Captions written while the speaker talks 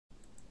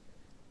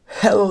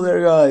Hello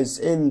there guys,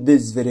 in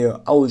this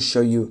video I will show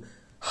you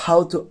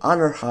how to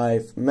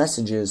unarchive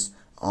messages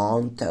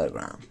on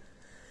Telegram.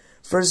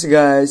 First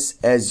guys,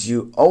 as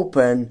you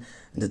open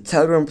the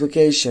Telegram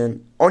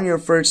application, on your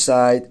first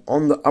side,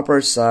 on the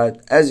upper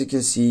side, as you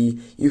can see,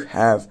 you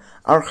have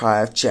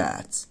archive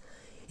chats.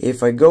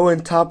 If I go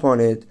and tap on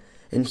it,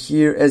 and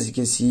here as you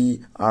can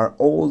see are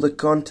all the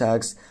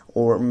contacts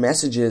or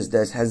messages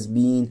that has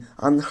been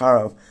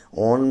unarchived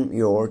on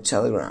your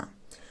Telegram.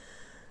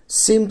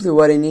 Simply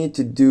what I need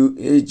to do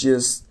is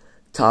just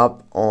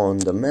tap on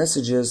the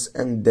messages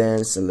and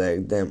then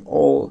select them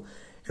all,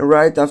 and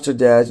right after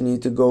that you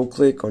need to go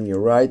click on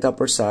your right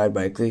upper side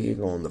by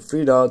clicking on the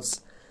three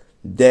dots.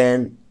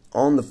 Then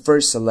on the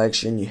first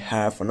selection you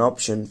have an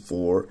option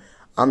for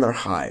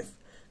unarchive.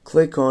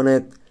 Click on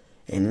it,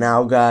 and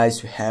now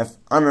guys, we have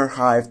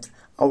unarchived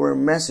our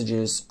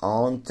messages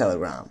on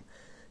Telegram.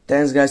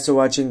 Thanks guys for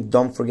watching.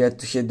 Don't forget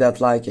to hit that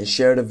like and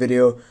share the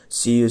video.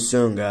 See you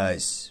soon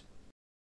guys.